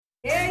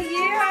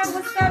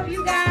What's up,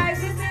 you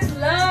guys? This is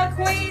Love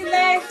Queen.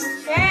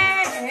 Let's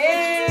chat.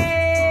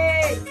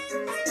 Hey,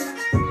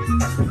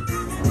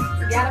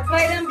 gotta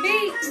play them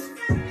beats.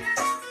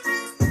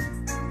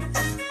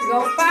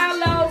 Go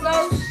follow,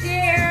 go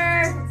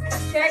share.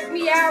 Check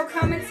me out.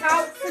 Come and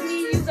talk to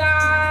me, you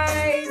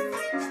guys.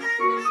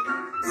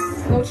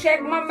 Go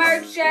check my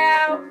merch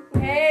out.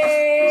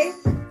 Hey,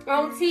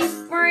 on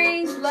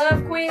Teespring,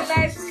 Love Queen.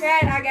 Let's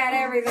chat. I got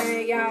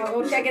everything, y'all.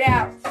 Go check it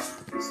out.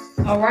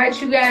 All right,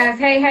 you guys.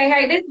 Hey.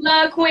 This is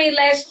Love Queen.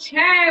 Let's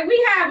chat.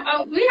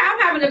 I'm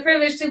having the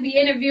privilege to be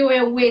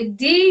interviewing with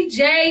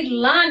DJ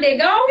London.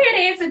 Go ahead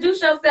and introduce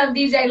yourself,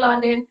 DJ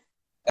London.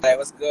 Hey,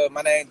 what's good?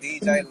 My name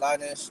is DJ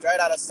London, straight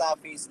out of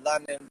Southeast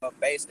London, but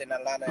based in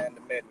Atlanta in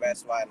the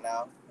Midwest right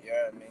now. You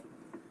heard me?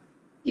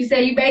 You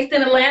say you based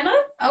in Atlanta?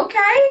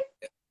 Okay.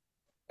 Yeah.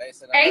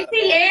 Based in Atlanta.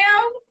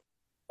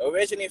 ATL?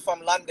 Originally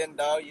from London,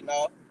 though, you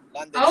know.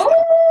 London.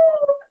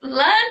 Oh,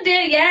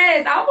 London,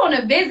 yes. I want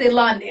to visit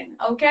London,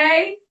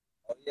 okay?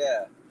 Oh,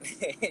 yeah.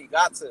 You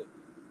got to.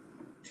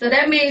 So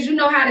that means you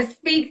know how to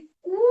speak,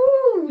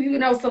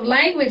 some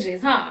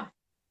languages, huh?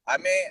 I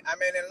mean,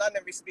 in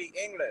London we speak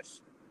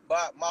English,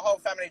 but my whole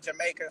family is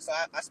Jamaican, so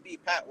I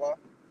speak Patois,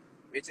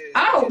 which is...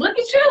 Oh, look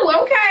at you,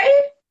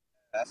 okay.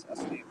 I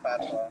speak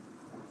Patois.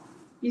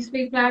 You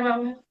speak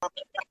Patois?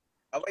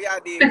 What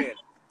y'all did with?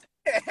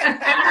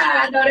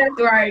 I know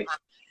that's right.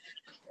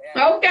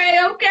 Yeah. Okay,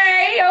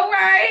 all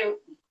right.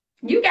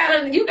 You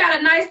got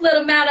a nice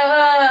little amount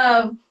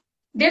of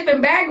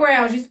different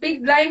backgrounds. You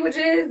speak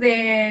languages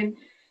and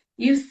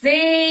you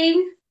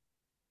sing.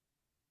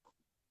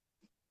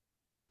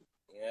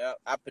 Yeah,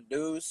 I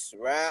produce,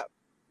 rap,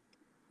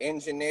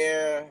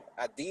 engineer,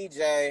 I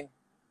DJ.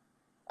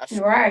 I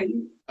shoot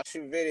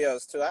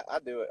videos too. I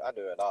do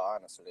it all,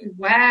 honestly.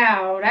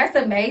 Wow, that's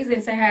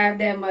amazing to have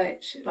that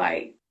much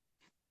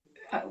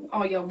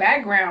on your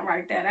background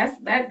right there.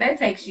 That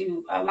takes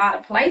you a lot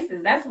of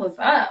places. That's what's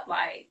up.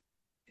 Like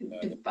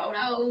do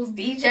photos,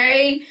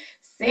 DJ,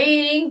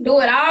 sing, do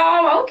it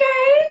all.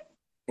 Okay.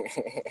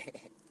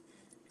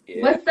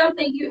 Yeah. What's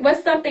something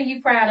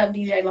you proud of,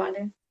 DJ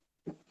London?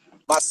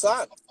 My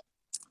son.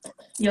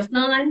 Your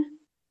son?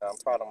 I'm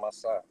proud of my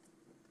son.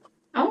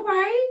 All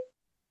right.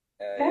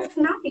 That's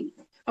nice.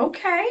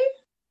 Okay.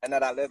 And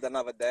that I lived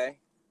another day.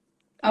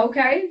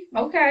 Okay.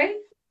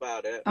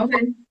 About it.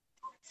 Okay.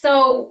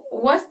 So,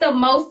 what's the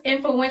most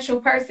influential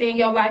person in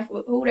your life?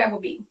 Who that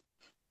would be?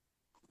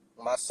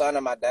 My son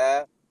and my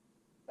dad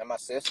and my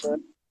sister.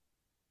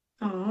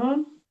 Uh-huh.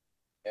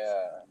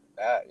 Yeah.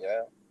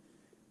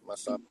 My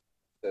son and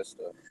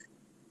sister.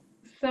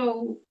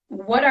 So,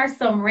 what are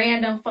some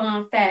random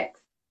fun facts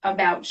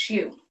about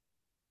you?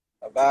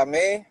 About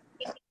me?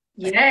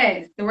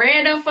 Yes, the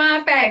random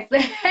fun facts. I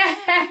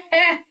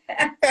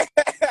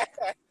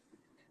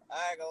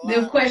ain't gonna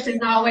lie. The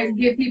questions always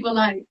get people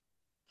like,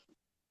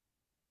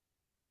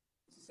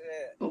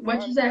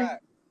 what you say?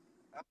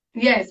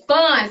 Yes,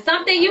 fun.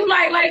 Something you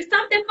like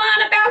something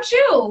fun about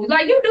you.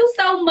 Like you do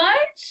so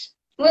much.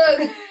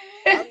 Look.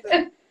 I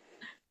ain't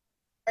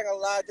gonna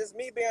lie, just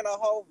me being a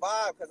whole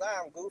vibe, because I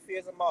am goofy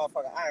as a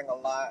motherfucker. I ain't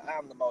gonna lie, I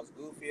am the most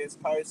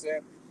goofiest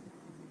person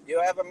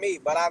you'll ever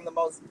meet, but I'm the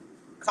most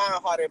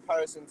kind-hearted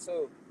person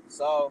too.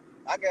 So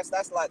I guess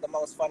that's like the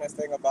most funnest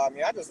thing about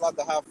me. I just love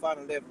to have fun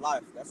and live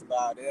life. That's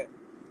about it.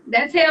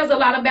 That tells a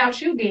lot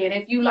about you then.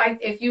 If you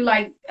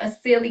like a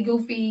silly,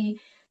 goofy,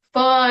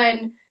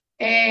 fun,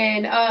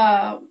 and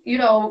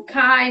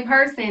kind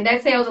person,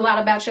 that tells a lot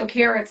about your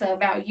character,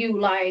 about you.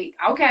 Like,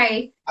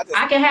 okay,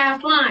 I can have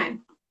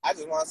fun. I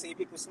just want to see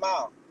people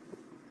smile.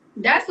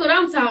 That's what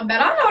I'm talking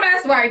about. I know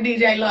that's right,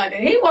 DJ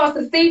London. He wants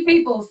to see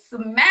people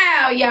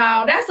smile,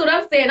 y'all. That's what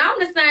I'm saying. I'm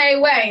the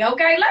same way,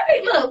 okay? Let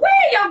me look.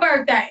 When's your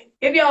birthday?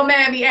 If you don't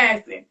mind me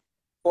asking.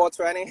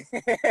 420.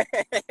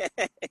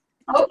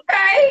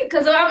 Okay,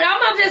 because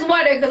I'm just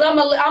wondering, because I'm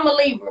a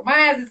Libra.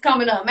 Mine is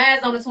coming up.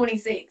 Mine's on the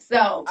 26th,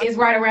 so it's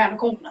right around the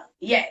corner.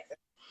 Yes.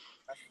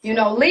 You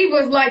know,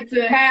 Libras like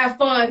to have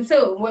fun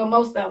too. Well,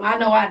 most of them. I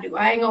know I do.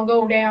 I ain't gonna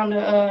go down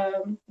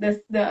that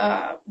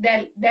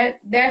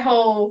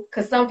whole,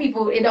 because some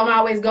people, it don't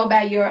always go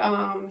by your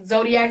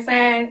zodiac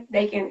sign.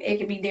 It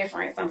can be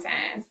different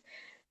sometimes.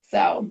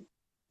 So,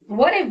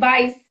 what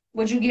advice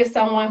would you give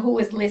someone who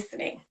is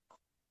listening?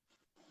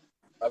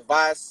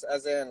 Advice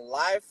as in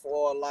life,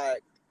 or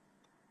like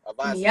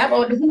advice? Yep,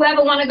 or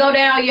whoever want to go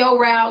down your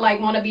route, like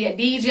want to be a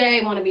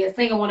DJ, want to be a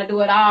singer, want to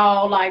do it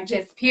all, like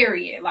just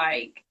period,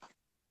 like.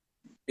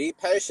 Be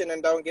patient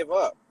and don't give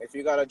up. If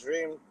you got a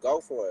dream, go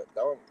for it.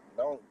 Don't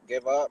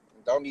give up.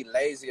 Don't be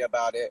lazy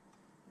about it.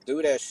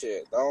 Do that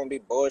shit. Don't be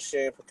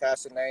bullshit,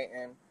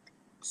 procrastinating.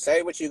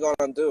 Say what you're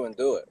gonna do and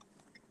do it.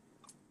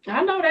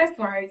 I know that's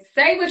right.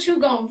 Say what you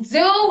gonna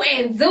do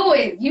and do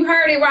it. You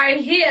heard it right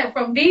here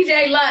from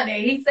DJ London.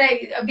 He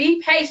said,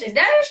 be patient.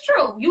 That is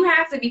true. You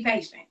have to be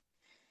patient.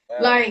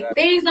 Yeah, like,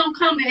 exactly. Things don't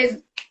come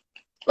as,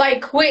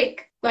 like,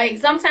 quick. Like,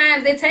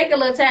 sometimes it take a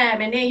little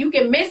time, and then you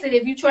can miss it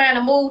if you're trying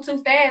to move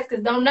too fast,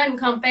 because don't nothing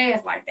come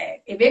fast like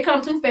that. If it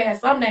come too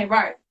fast, something ain't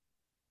right.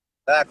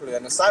 Exactly.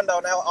 And the sun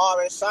don't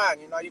always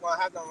shine. You know, you're going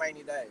to have them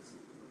rainy days.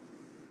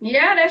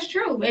 Yeah, that's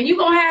true. And you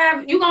gonna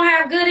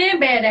have good and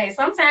bad days.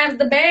 Sometimes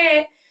the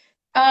bad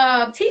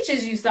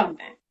teaches you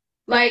something.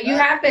 Like you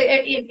That, have to,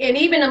 and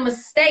even the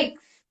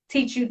mistakes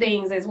teach you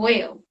things as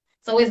well.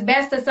 So it's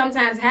best to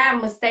sometimes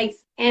have mistakes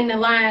in the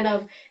line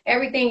of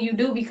everything you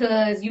do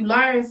because you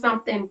learn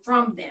something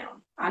from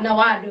them. I know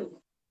I do,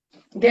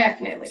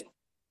 definitely.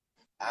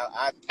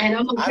 I, And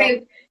I'm I don't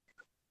okay.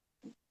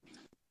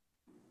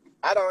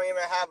 I don't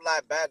even have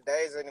like bad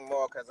days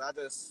anymore because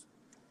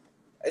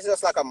it's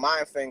just like a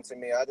mind thing to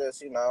me. I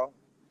just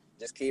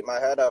just keep my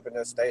head up and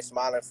just stay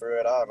smiling through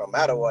it all, no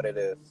matter what it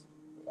is.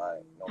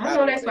 Like no I matter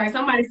know what that's it. right.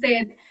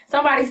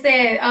 Somebody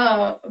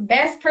said,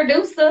 best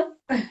producer.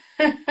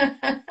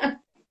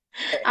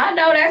 I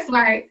know that's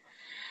right.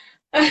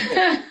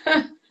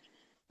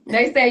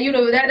 They say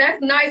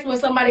that's nice when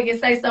somebody can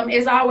say something.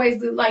 It's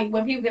always like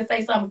when people can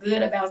say something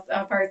good about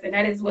a person.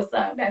 That is what's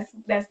up.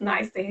 That's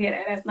nice to hear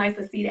that. That's nice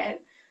to see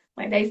that.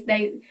 Like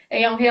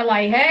they on here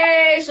like,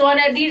 hey, showing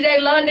that DJ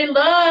London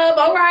love.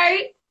 All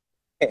right.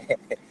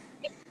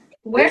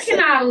 Where can Appreciate.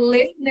 our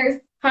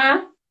listeners,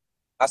 huh?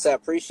 I said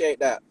appreciate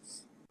that.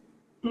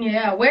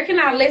 Yeah, where can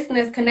our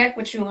listeners connect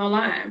with you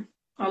online?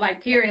 Or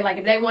like period, like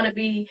if they want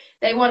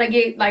to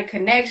get like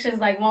connections,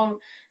 like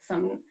want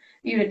some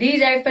you to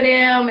DJ for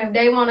them, if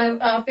they want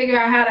to figure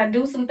out how to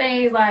do some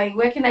things, like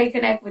where can they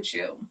connect with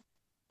you?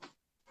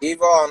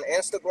 Either on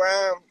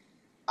Instagram,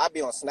 I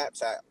be on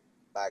Snapchat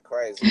like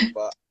crazy,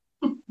 but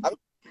I'm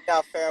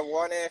y'all fair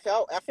warning. If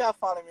y'all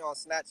follow me on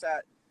Snapchat,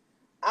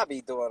 I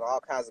be doing all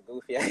kinds of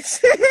goofy ass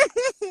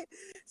shit.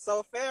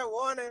 So fair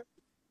warning.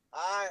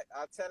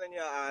 I'm telling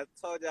you, I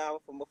told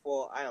y'all from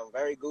before, I am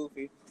very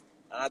goofy.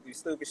 I do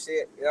stupid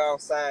shit, you know what I'm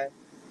saying?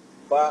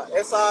 But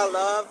it's all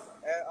love.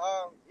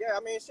 And yeah, I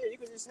mean shit, you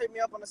can just hit me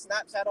up on the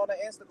Snapchat or the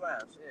Instagram,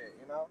 shit.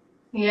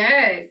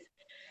 Yes.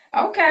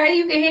 Okay,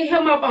 you can hit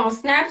him up on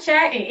Snapchat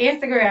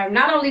and Instagram.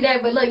 Not only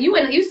that, but look,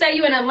 you say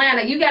you in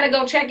Atlanta, you got to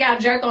go check out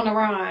Jerk on the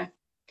Run.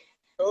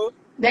 Cool.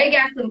 They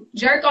got some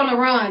Jerk on the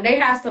Run. They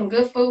have some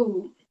good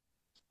food.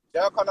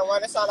 Jerk on the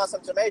one, it sound like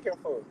some Jamaican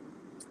food.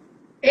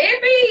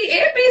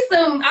 It be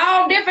some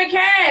all different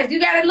kinds. You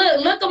gotta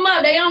look them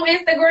up. They on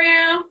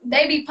Instagram.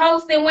 They be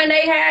posting when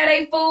they had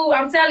their food.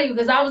 I'm telling you,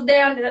 because I was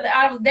down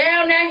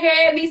there,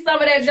 had me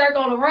some of that Jerk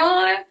on the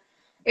Run.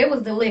 It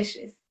was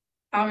delicious.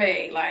 I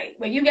mean, like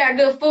when you got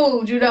good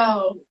food, you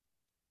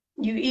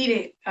eat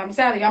it. I'm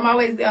telling you, I'm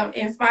always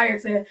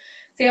inspired to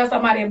tell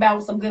somebody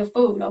about some good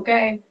food.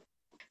 Okay,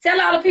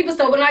 tell all the people.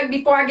 So, but like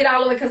before I get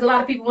all of it, because a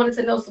lot of people wanted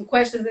to know some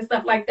questions and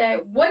stuff like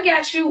that. What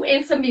got you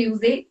into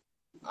music?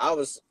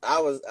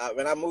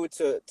 When I moved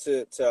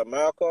to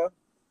America,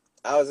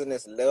 I was in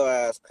this little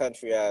ass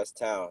country ass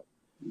town,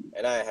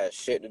 and I ain't had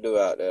shit to do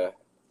out there.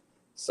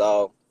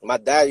 So my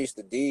dad used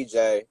to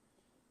DJ,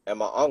 and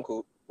my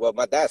uncle. Well,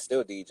 my dad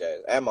still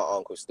DJs, and my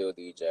uncle still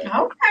DJ. Okay,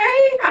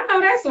 I know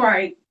that's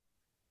right.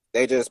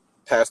 They just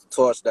passed the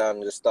torch down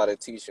and just started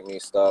teaching me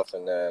stuff,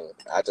 and then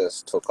I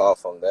just took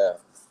off from there.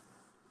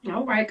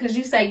 All right, because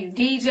you say you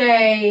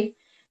DJ,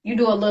 you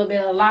do a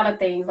lot of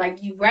things.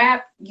 Like you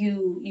rap,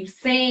 you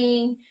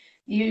sing,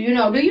 do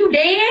you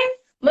dance?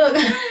 Look,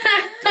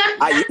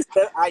 I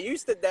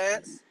used to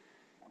dance.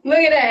 look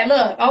at that.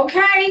 Look,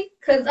 okay,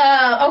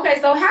 okay.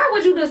 So how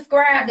would you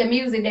describe the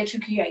music that you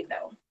create,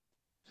 though?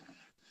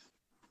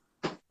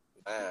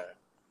 Man,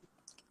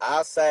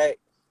 I'll say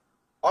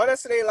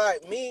honestly,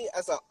 like me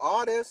as an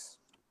artist,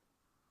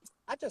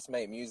 I just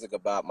make music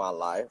about my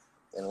life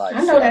and like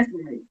I know shit. that's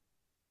right.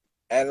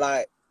 And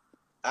like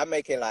I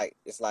make it like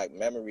it's like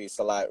memories.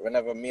 So like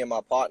whenever me and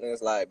my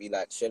partners like be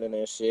like chilling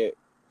and shit,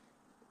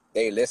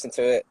 they listen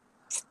to it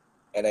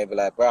and they be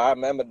like, "Bro, I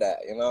remember that,"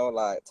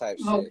 like type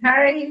shit.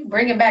 Okay,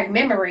 bringing back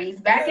memories.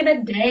 Back Yeah,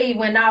 in the day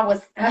when I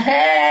was.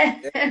 yeah.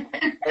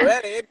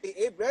 Really,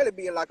 it really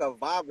be like a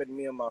vibe with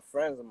me and my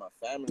friends and my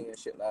family and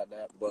shit like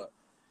that. But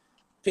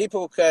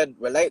people could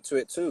relate to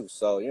it too.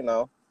 So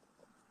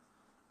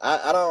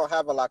I don't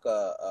have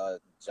a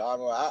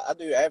genre. I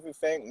do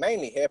everything,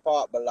 mainly hip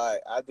hop, but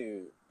like I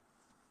do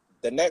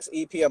the next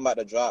EP I'm about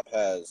to drop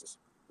has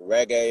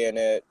reggae in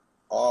it,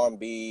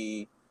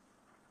 R&B,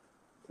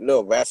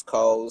 little West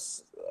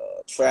Coast,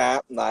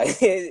 trap.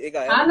 Like it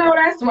got I know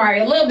everything. that's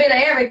right. A little bit of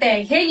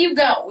everything. Here you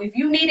go. If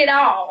you need it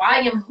all, I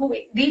am who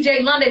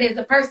DJ London is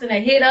the person to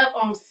hit up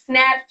on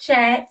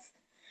Snapchat,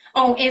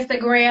 on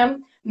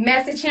Instagram.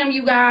 Message him,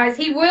 you guys.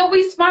 He will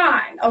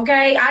respond.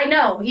 Okay, I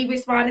know he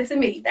responded to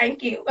me.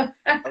 Thank you.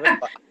 I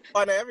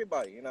respond to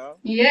everybody.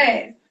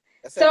 Yes.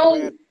 Except the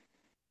rare.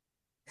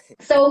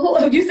 So, so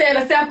who you said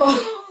a sample?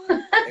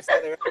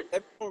 Except they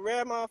be doing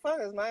rare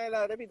motherfuckers, man.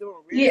 Like they be doing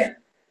weird Yeah. shit.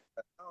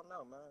 I don't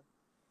know,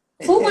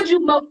 Who man. would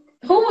you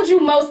who would you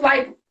most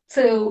like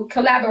to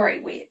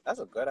collaborate with? That's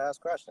a good ass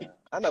question.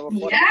 I never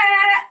thought about.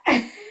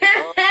 Yeah.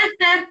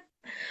 Um,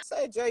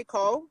 say J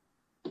Cole.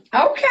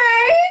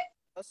 Okay.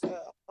 I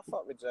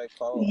fuck with J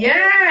Cole.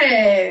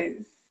 Yes.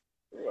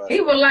 Who else?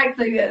 He would like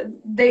to.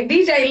 The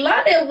DJ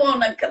London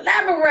want to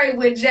collaborate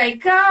with J.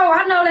 Cole.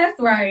 I know that's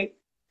right.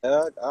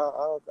 Yeah,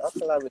 I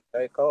feel like with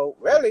J Cole.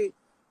 Really,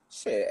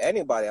 shit.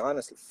 Anybody,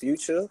 honestly.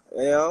 Future.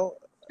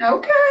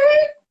 Okay.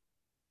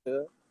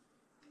 Yeah.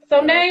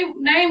 So You know,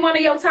 name one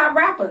of your top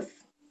rappers.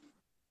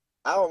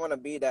 I don't want to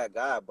be that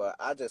guy, but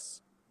I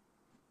just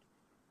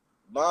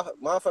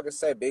motherfuckers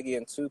say Biggie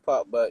and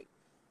Tupac, but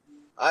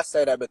I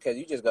say that because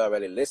you just gotta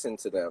really listen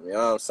to them. You know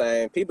what I'm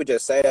saying? People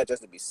just say that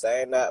just to be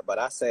saying that, but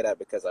I say that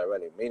because I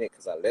really mean it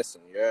because I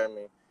listen. You know what I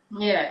mean?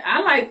 Yeah,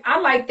 I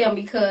like them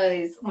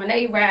because when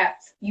they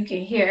rapped, you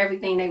can hear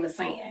everything they were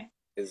saying. You know,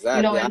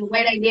 Exactly. and the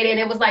way they did it,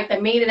 it was like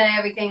the meaning of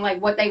everything,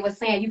 like what they were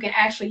saying. You can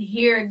actually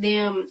hear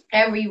them,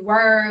 every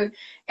word,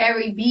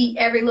 every beat,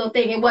 every little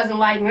thing. It wasn't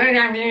like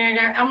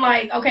I'm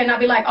like, okay, and I'll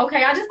be like,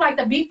 okay, I just like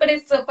the beat for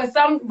this. So for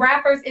some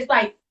rappers, it's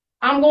like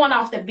I'm going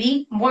off the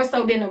beat more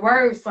so than the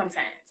words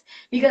sometimes,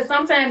 because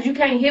sometimes you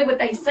can't hear what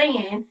they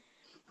saying,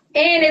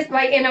 and it's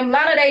like, and a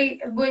lot of they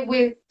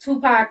with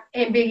Tupac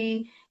and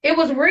Biggie, it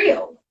was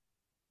real,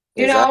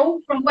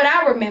 Exactly. from what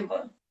I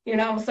remember,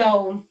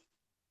 so.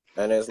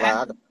 And it's like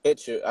I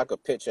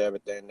could picture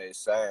everything they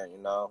saying.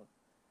 You know,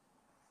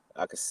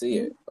 I could see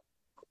it.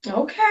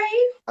 Okay.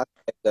 I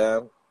like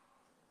them.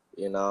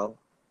 You know.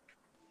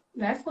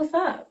 That's what's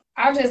up.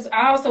 I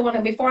also want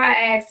to, before I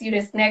ask you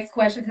this next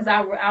question, because I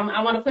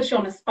want to put you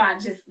on the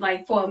spot just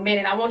like for a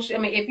minute. I want you, I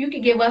mean, if you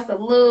could give us a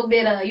little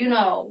bit of, a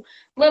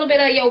little bit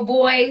of your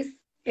voice,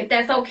 if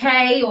that's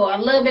okay, or a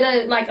little bit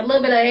of, like a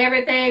little bit of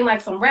everything,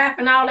 like some rap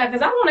and all that,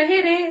 because I want to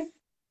hear this.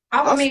 I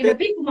I'll mean, the spit.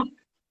 people,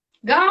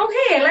 go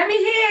ahead. Let me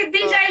hear it.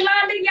 DJ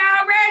London,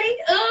 y'all ready?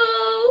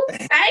 Ooh,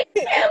 thank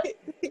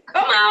you.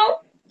 Come on.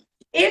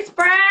 It's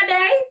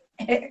Friday.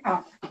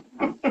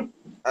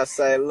 I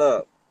say,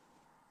 look.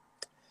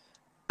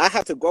 I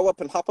had to grow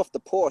up and hop off the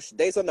Porsche.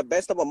 Days on the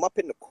bench, I'm up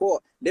in the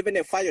court. Living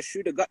in fire,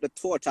 shooter got the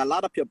torch. I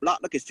light up your block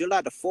like it's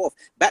July the 4th.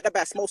 Back to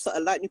back, smoke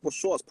something lightning for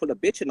shorts. Pull a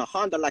bitch in a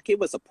Honda like it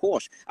was a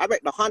Porsche. I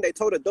wrecked the Honda,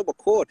 told a double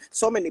cord.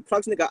 So many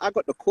plugs, nigga, I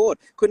got the cord.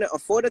 Couldn't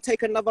afford to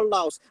take another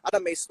loss. I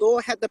done made store,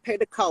 had to pay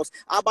the cost.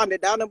 I bound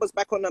it down and was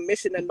back on a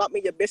mission and knocked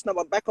me a bitch. Now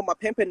I'm back on my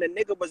pimping. The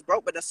nigga was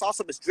broke, but the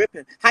salsa was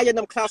dripping. Higher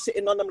them clouds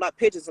sitting on them like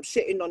pigeons. I'm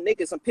shitting on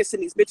niggas. I'm pissing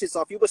these bitches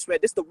off. You would swear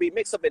this the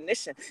remix of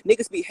Ignition.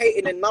 Niggas be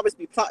hating and novice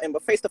be plotting,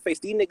 but face to face,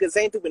 these niggas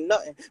ain't doing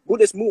nothing.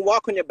 Buddhist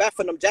moonwalk on your back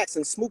from them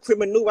Jackson. Smooth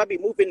criminal, I be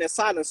moving in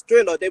silence.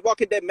 Thriller, they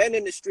walking dead men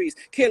in the streets.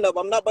 Killer,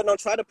 I'm not, but don't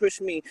try to push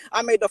me.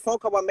 I made the phone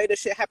call, I made the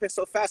shit happen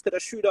so fast that the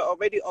shooter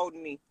already owed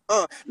me.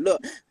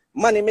 Look.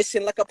 Money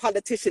mission like a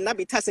politician. I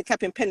be tossing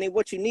cap and penny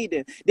what you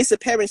needin'.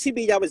 Disappearing, she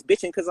be always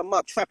bitching cause I'm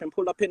up trapping.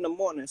 Pull up in the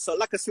morning. So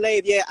like a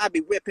slave, yeah, I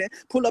be ripping.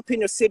 Pull up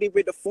in your city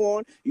with the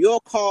phone. Your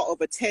car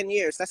over 10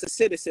 years. That's a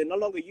citizen, no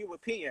longer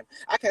European.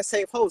 I can't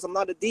save hoes, I'm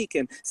not a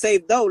deacon.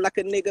 Save dough like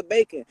a nigga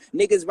bacon.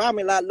 Niggas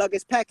rhyming like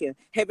luggage packing.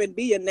 Heaven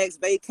be your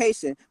next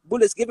vacation.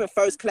 Bullets giving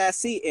first class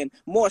seating.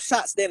 More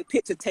shots than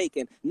picture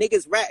taking.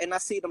 Niggas ratting, I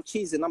see them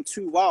cheesing. I'm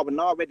too raw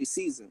and already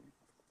seasoned.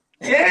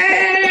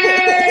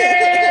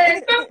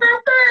 Yes!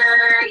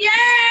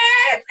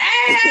 Yes!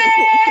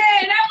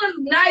 Hey! That was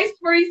nice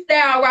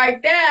freestyle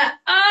right there.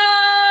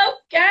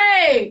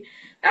 Okay.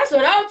 That's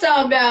what I'm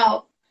talking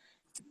about.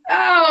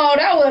 Oh,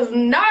 that was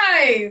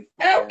nice.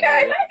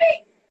 Okay,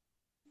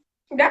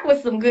 that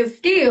was some good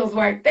skills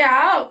right there.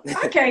 I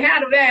can't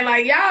handle that.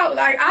 Like y'all,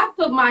 like I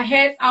put my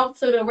hats out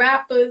to the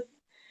rappers.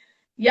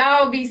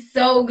 Y'all be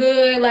so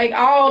good, like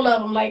all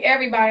of them, like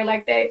everybody,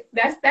 like that.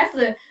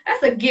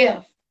 That's a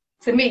gift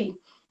to me,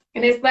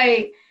 and it's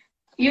like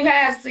you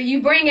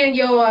bring in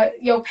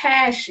your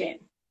passion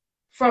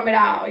from it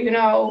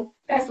all.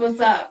 That's what's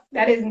up.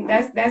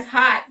 That's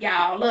hot,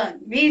 y'all. Look,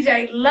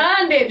 DJ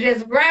London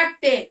just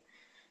rapped it.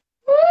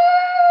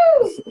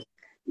 Woo!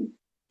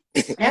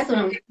 That's what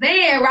I'm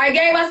saying, right?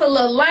 Gave us a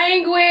little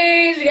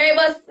language, gave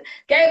us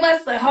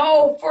the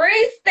whole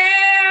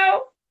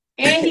freestyle,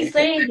 and he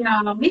sing,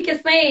 y'all. He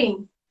can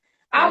sing.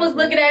 I was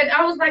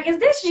like, is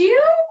this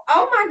you?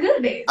 Oh my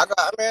goodness.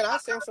 I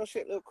sing some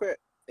shit real quick.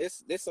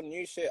 This some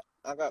new shit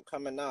I got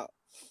coming out.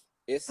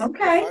 It's the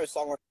Okay. first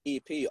song on the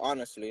EP,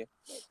 honestly.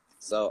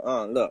 So,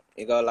 look,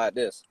 it go like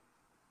this.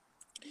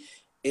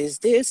 Is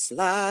this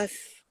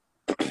life?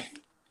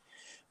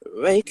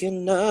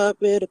 Waking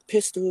up with a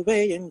pistol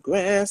weighing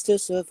grams to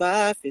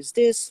survive. Is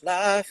this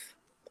life?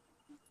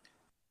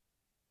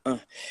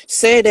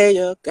 Say they're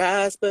your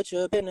guys, but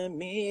you're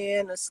enemy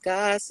in the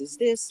skies. Is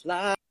this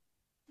life?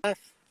 I'm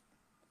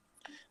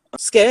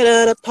scared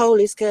of the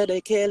police, cause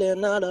they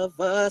killing all of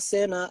us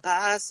in our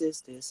eyes. Is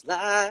this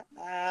life?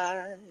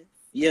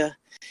 Yeah,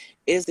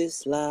 is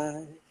this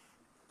life?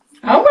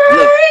 All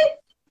right. Look,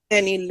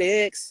 any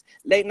licks,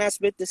 late nights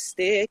with the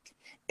stick.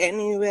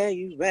 Anywhere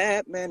you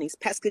rap, man, these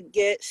packs could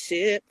get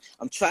shit.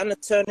 I'm trying to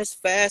turn this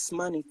fast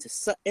money to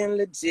something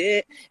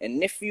legit.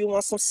 And if you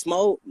want some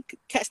smoke, we could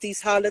catch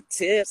these holler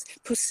tips.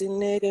 Pussy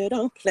nigga,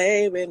 don't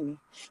play with me.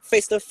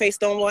 Face to face,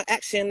 don't want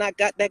action. I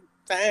got that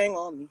thing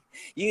on me.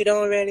 You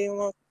don't really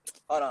want.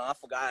 Hold on, I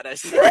forgot that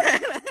shit. Woo,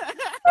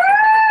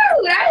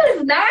 that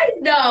was nice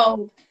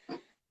though.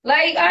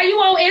 Like, are you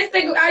on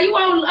Instagram? Are you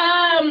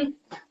on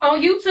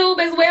YouTube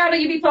as well? Do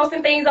you be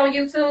posting things on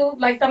YouTube,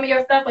 like some of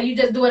your stuff, or you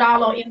just do it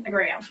all on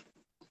Instagram?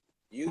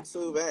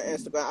 YouTube and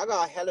Instagram. I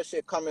got hella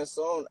shit coming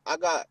soon. I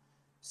got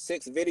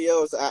 6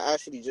 videos I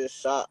actually just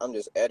shot. I'm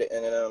just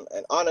editing them.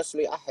 And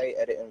honestly, I hate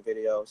editing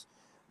videos.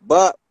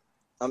 But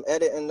I'm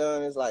editing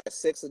them. It's like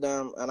 6 of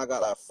them. And I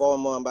got like 4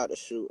 more I'm about to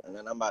shoot. And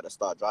then I'm about to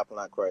start dropping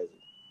like crazy.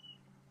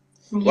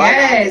 Right now,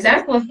 Yes,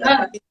 that's what's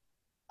up.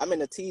 I'm in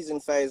the teasing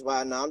phase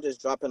right now. I'm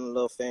just dropping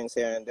little things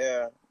here and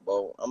there.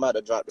 But I'm about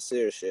to drop the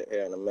serious shit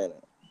here in a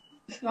minute.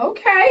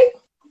 Okay.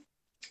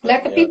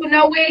 Let the people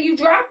know where you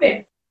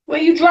dropping. Where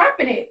you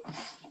dropping it?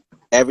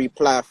 Every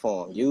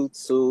platform.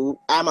 YouTube,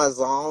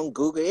 Amazon,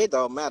 Google. It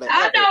don't matter.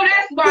 I know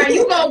that's right.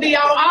 You gonna be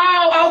on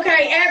all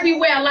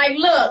everywhere. Like,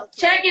 look,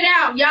 check it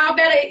out. Y'all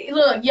better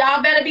look.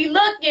 Y'all better be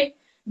looking.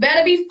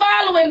 Better be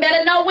following.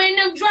 Better know when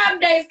them drop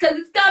dates, because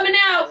it's coming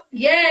out.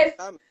 Yes.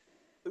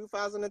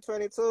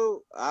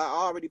 2022, I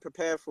already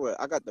prepared for it.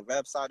 I got the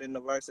website in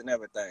the works and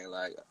everything.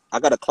 Like, I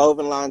got a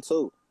clothing line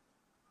too.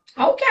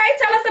 Okay,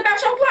 tell us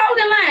about your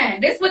clothing line.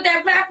 This what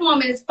that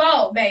platform is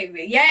for,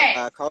 baby.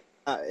 Yeah.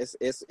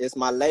 It's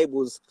my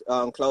label's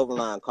clothing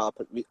line called.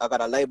 I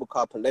got a label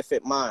called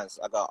Prolific Minds.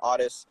 I got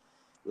artists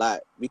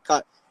like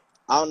I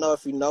don't know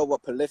if you know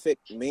what prolific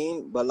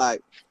mean, but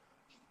like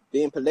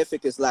being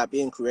prolific is like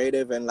being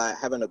creative and like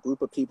having a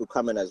group of people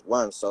coming as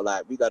one. So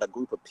like we got a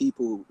group of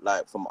people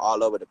like from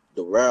all over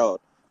the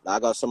world. Like I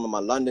got some of my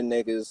London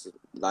niggas,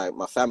 like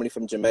my family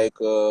from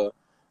Jamaica,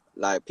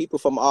 like people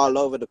from all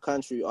over the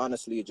country.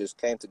 Honestly, just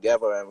came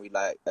together and we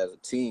like as a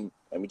team,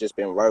 and we just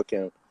been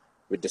working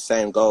with the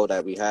same goal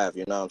that we have.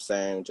 You know what I'm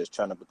saying? Just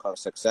trying to become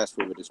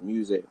successful with this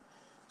music.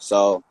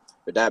 So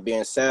with that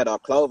being said, our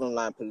clothing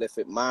line,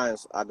 Prolific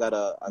Minds, I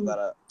gotta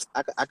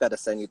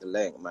send you the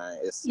link, man.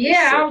 I was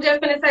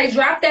just gonna say,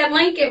 drop that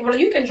link. Well,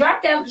 you can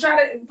drop that.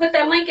 Try to put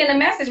that link in the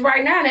message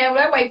right now.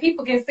 That way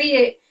people can see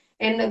it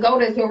and go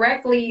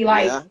directly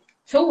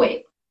to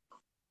it.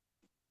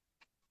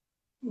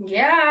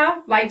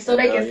 Yeah, like so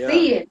they can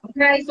see it.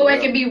 Okay, so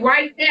it can be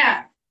right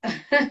there.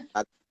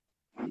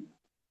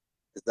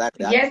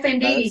 Exactly. Yes,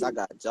 indeed. I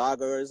got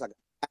joggers.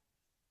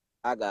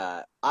 I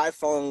got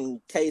iPhone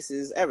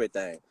cases.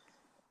 Everything.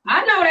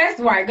 I know that's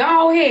right.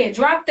 Go ahead,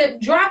 drop that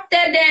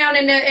down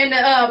in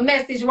the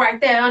message right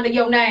there under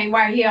your name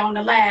right here on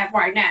the live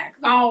right now.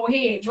 Go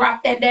ahead,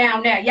 drop that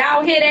down there.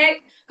 Y'all hear that?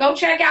 Go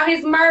check out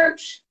his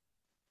merch.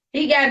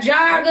 He got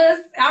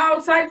joggers,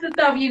 all types of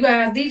stuff. You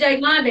guys,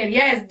 DJ London,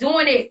 yes,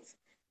 doing it.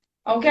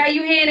 Okay,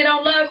 you hearing it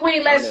on Love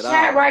Queen? Let's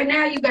chat right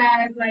now, you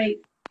guys.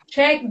 Like,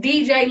 check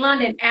DJ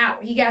London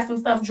out. He got some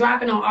stuff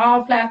dropping on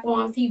all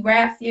platforms. He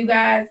raps, you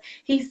guys.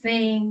 He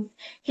sings.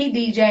 He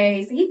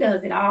DJs. He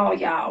does it all,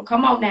 y'all.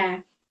 Come on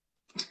now.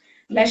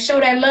 Let's show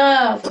that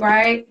love,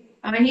 right?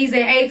 I mean, he's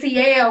in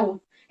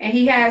ATL, and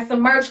he has some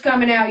merch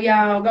coming out,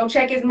 y'all. Go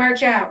check his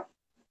merch out.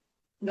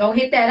 Go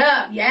hit that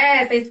up.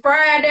 Yes, it's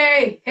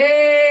Friday.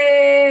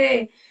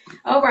 Hey.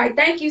 All right.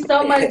 Thank you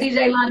so much,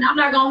 DJ London. I'm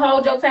not going to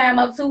hold your time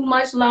up too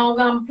much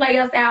longer. I'm going to play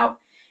us out.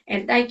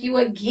 And thank you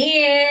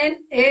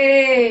again.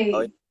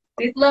 Hey.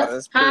 This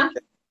looks, huh?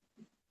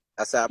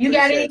 I said I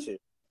appreciate you.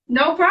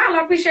 No problem.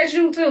 I appreciate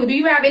you too. Do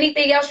you have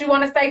anything else you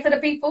want to say to the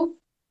people?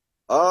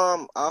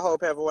 I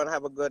hope everyone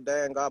have a good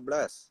day and God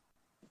bless.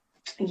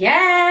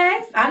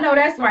 Yes, I know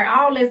that's right.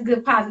 All this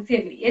good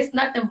positivity. It's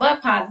nothing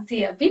but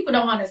positive. People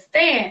don't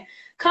understand.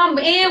 Come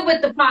in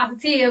with the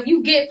positive.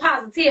 You get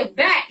positive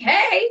back.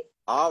 Hey.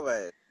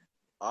 Always.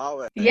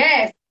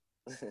 Yes.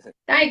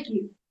 Thank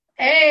you.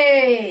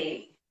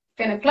 Hey.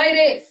 Finna play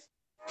this.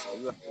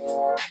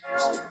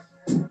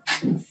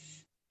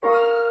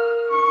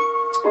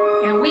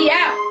 And we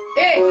out.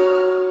 Hey.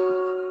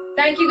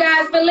 Thank you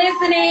guys for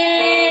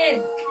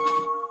listening.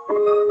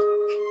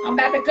 I'm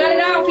about to cut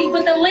it off. He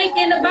put the link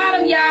in the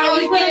bottom, y'all.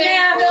 He put it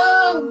down.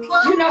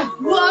 You know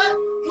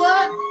what?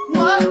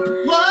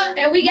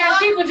 And we got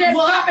people just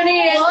popping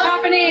in.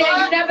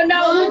 You never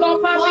know who's gonna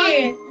pop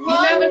in. You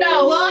never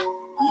know.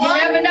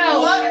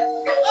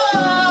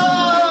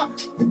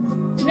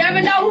 You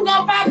never know who's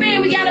gonna pop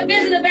in. We got a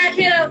visitor back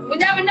here. We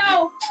never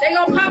know. They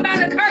gonna pop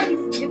out the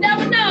curtains. You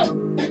never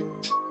know.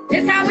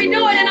 It's how we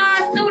do it in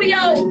our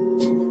studio.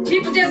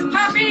 People just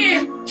pop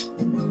in.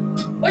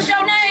 What's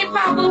your name,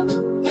 Papa?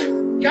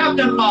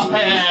 Captain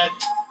Mophead.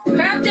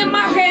 Captain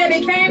Mophead,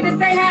 he came to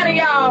say hi to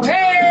y'all.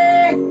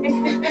 Hey!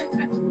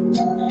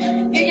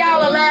 Get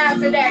y'all alive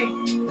today.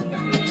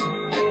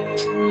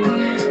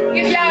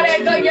 Give y'all that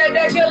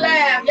good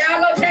laugh. Y'all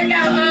go check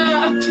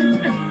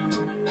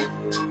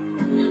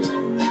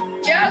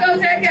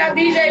out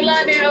DJ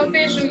London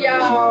official,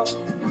 y'all.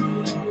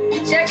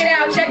 Check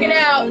it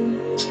out.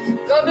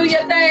 Go do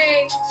your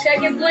thing.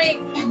 Check his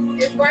link.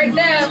 It's right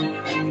there.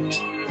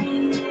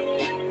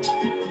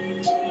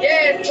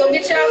 Yes, so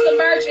get y'all some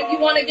merch if you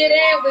want to get in.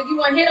 If you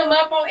want to hit them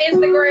up on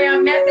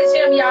Instagram, message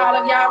him, y'all,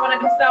 if y'all want to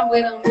do something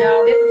with them,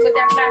 y'all. This is what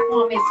that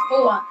platform is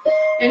for.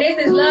 And this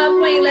is Love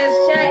Queen Let's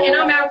Chat, and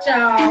I'm out,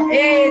 y'all.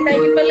 Hey, thank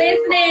you for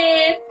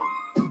listening.